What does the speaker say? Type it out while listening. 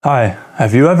Hi,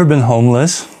 have you ever been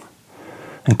homeless?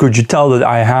 And could you tell that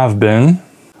I have been?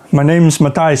 My name is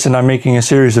Matthijs and I'm making a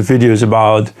series of videos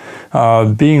about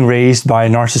being raised by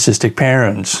narcissistic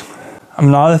parents. I'm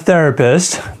not a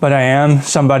therapist, but I am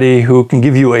somebody who can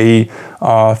give you a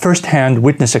first-hand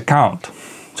witness account.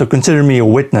 So consider me a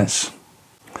witness.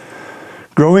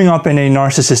 Growing up in a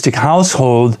narcissistic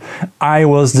household, I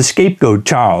was the scapegoat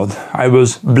child. I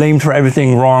was blamed for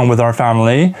everything wrong with our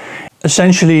family.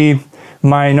 Essentially,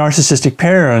 my narcissistic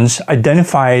parents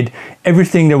identified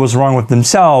everything that was wrong with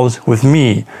themselves with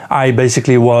me. I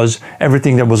basically was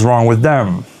everything that was wrong with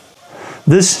them.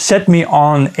 This set me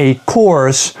on a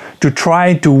course to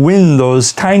try to win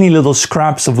those tiny little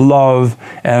scraps of love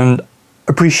and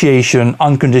appreciation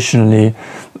unconditionally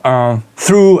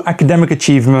through academic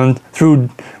achievement,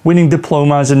 through winning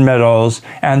diplomas and medals,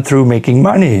 and through making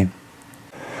money.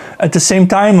 At the same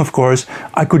time, of course,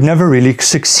 I could never really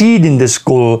succeed in this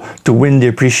goal to win the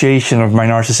appreciation of my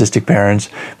narcissistic parents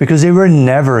because they were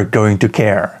never going to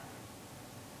care.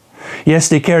 Yes,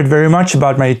 they cared very much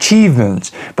about my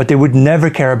achievements, but they would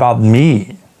never care about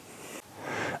me.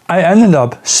 I ended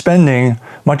up spending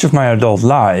much of my adult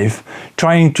life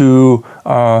trying to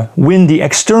win the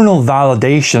external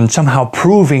validation, somehow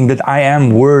proving that I am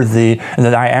worthy and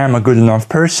that I am a good enough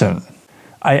person.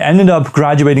 I ended up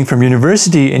graduating from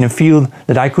university in a field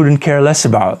that I couldn't care less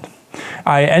about.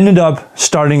 I ended up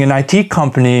starting an IT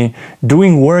company,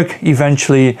 doing work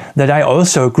eventually that I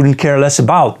also couldn't care less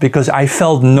about because I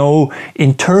felt no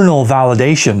internal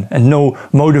validation and no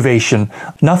motivation.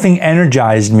 Nothing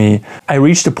energized me. I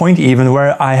reached a point even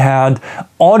where I had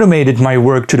automated my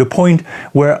work to the point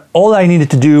where all I needed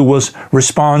to do was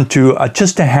respond to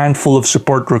just a handful of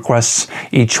support requests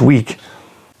each week.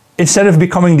 Instead of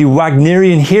becoming the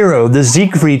Wagnerian hero, the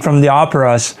Siegfried from the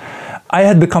operas, I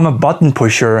had become a button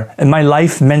pusher and my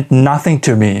life meant nothing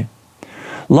to me.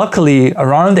 Luckily,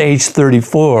 around age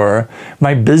 34,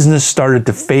 my business started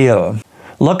to fail.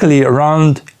 Luckily,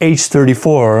 around age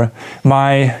 34,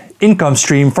 my income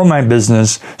stream from my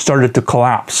business started to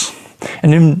collapse.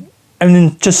 And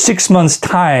in just 6 months'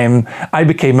 time, I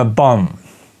became a bum.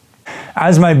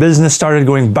 As my business started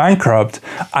going bankrupt,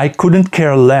 I couldn't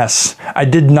care less. I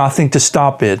did nothing to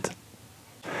stop it.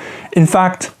 In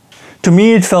fact, to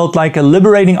me it felt like a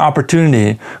liberating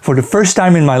opportunity for the first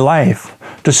time in my life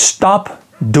to stop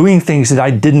doing things that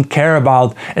I didn't care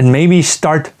about and maybe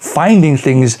start finding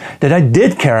things that I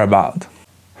did care about.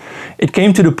 It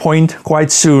came to the point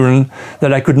quite soon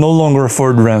that I could no longer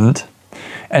afford rent,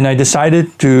 and I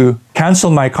decided to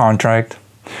cancel my contract,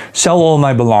 sell all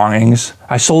my belongings.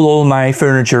 I sold all my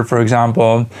furniture, for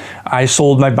example. I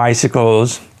sold my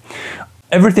bicycles.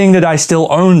 Everything that I still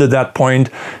owned at that point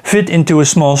fit into a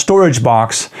small storage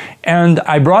box, and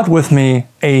I brought with me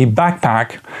a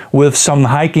backpack with some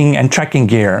hiking and trekking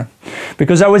gear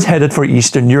because I was headed for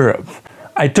Eastern Europe.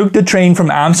 I took the train from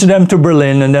Amsterdam to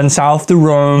Berlin and then south to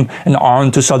Rome and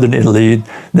on to southern Italy.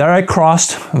 There I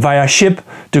crossed via ship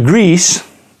to Greece.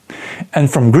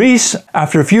 And from Greece,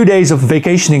 after a few days of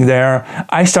vacationing there,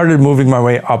 I started moving my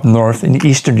way up north in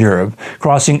Eastern Europe,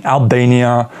 crossing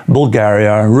Albania,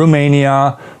 Bulgaria,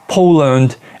 Romania,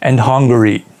 Poland, and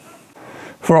Hungary.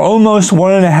 For almost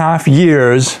 1.5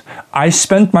 years, I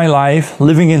spent my life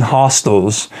living in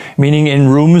hostels, meaning in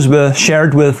rooms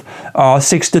shared with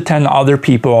 6 to 10 other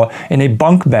people in a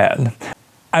bunk bed.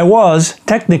 I was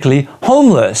technically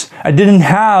homeless. I didn't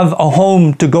have a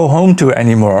home to go home to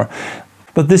anymore.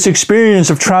 But this experience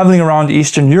of traveling around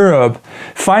Eastern Europe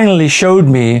finally showed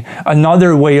me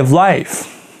another way of life.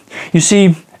 You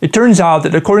see, it turns out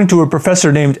that according to a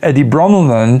professor named Eddie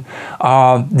Brommelman,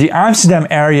 the Amsterdam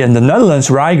area in the Netherlands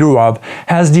where I grew up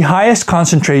has the highest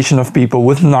concentration of people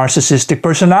with narcissistic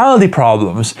personality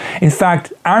problems. In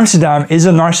fact, Amsterdam is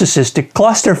a narcissistic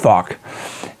clusterfuck.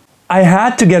 I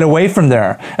had to get away from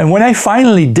there. And when I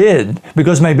finally did,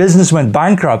 because my business went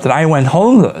bankrupt and I went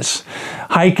homeless,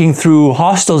 hiking through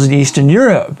hostels in Eastern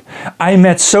Europe, I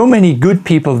met so many good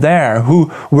people there who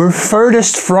were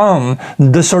furthest from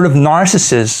the sort of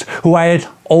narcissists who I had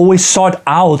always sought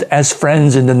out as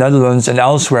friends in the Netherlands and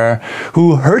elsewhere,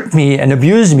 who hurt me and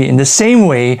abused me in the same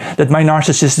way that my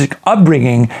narcissistic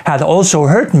upbringing had also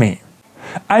hurt me.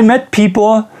 I met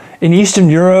people in Eastern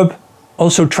Europe,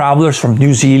 also travelers from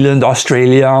New Zealand,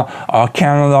 Australia,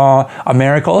 Canada,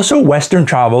 America, also Western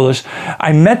travelers.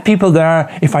 I met people there,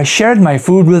 if I shared my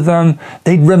food with them,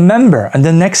 they'd remember, and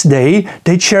the next day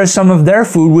they'd share some of their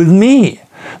food with me.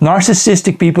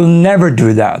 Narcissistic people never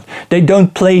do that. They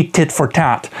don't play tit for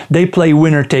tat. They play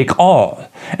winner take all.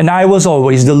 And I was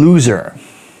always the loser.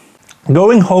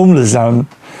 Going homeless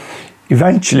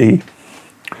eventually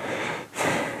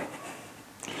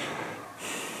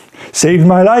saved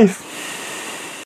my life.